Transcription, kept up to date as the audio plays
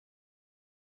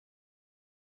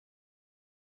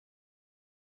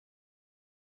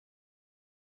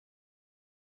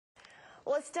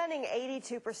Well, a stunning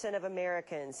 82% of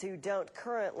Americans who don't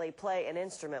currently play an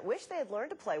instrument wish they had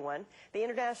learned to play one. The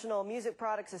International Music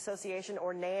Products Association,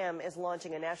 or NAMM, is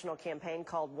launching a national campaign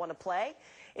called Wanna Play.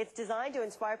 It's designed to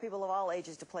inspire people of all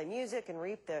ages to play music and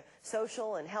reap the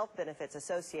social and health benefits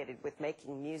associated with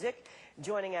making music.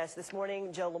 Joining us this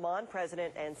morning, Joe Lamont,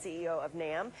 President and CEO of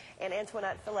NAMM, and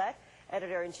Antoinette Fillet,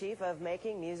 Editor-in-Chief of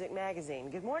Making Music magazine.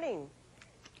 Good morning.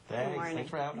 Thanks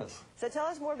for having us. So tell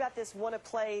us more about this Wanna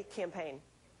Play campaign.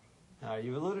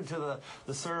 You alluded to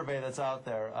the survey that's out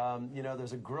there. You know,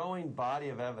 there's a growing body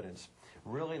of evidence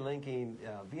really linking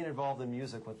being involved in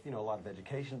music with, a lot of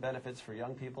education benefits for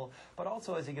young people, but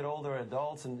also as you get older,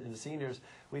 adults and seniors,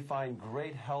 we find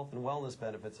great health and wellness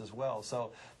benefits as well.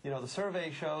 So, the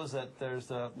survey shows that there's,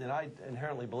 and I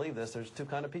inherently believe this, there's two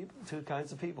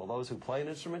kinds of people, those who play an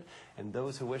instrument and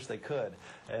those who wish they could.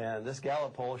 And this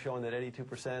Gallup poll showing that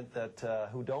 82% that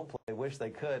who don't play wish they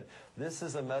could. This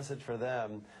is a message for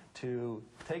them to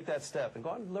take that step and go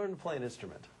out and learn to play an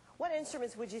instrument. What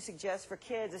instruments would you suggest for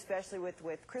kids, especially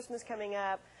with Christmas coming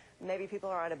up? Maybe people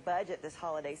are on a budget this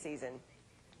holiday season.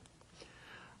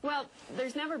 Well,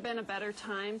 there's never been a better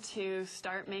time to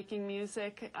start making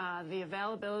music. The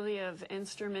availability of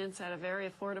instruments at a very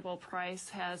affordable price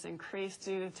has increased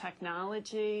due to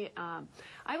technology.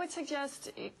 I would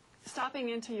suggest stopping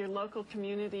into your local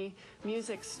community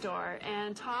music store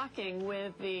and talking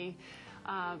with the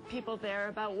people there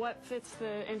about what fits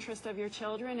the interest of your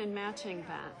children and matching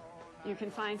that. You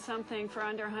can find something for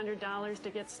under $100 to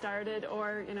get started,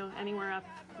 or anywhere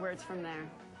upwards from there.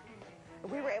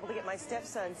 We were able to get my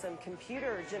stepson some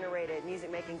computer-generated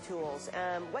music-making tools.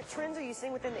 What trends are you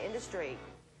seeing within the industry?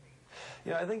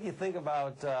 I think you think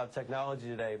about technology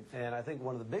today, and I think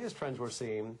one of the biggest trends we're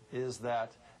seeing is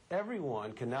that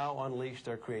everyone can now unleash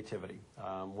their creativity,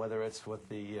 whether it's with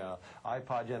the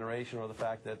iPod generation or the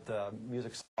fact that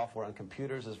music software on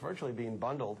computers is virtually being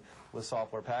bundled with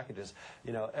software packages.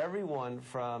 Everyone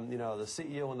from the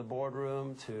CEO in the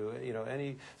boardroom to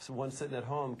anyone sitting at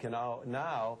home can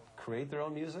now create their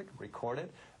own music, record it,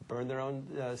 burn their own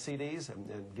CDs,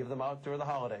 and give them out during the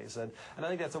holidays. And I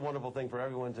think that's a wonderful thing for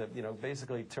everyone to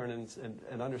basically turn in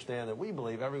and understand that we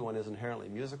believe everyone is inherently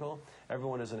musical,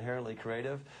 everyone is inherently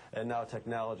creative, and now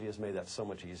technology has made that so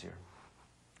much easier.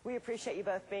 We appreciate you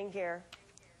both being here.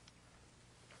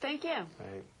 Thank you.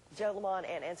 Right. Joe Lamont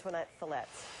and Antoinette Fillet.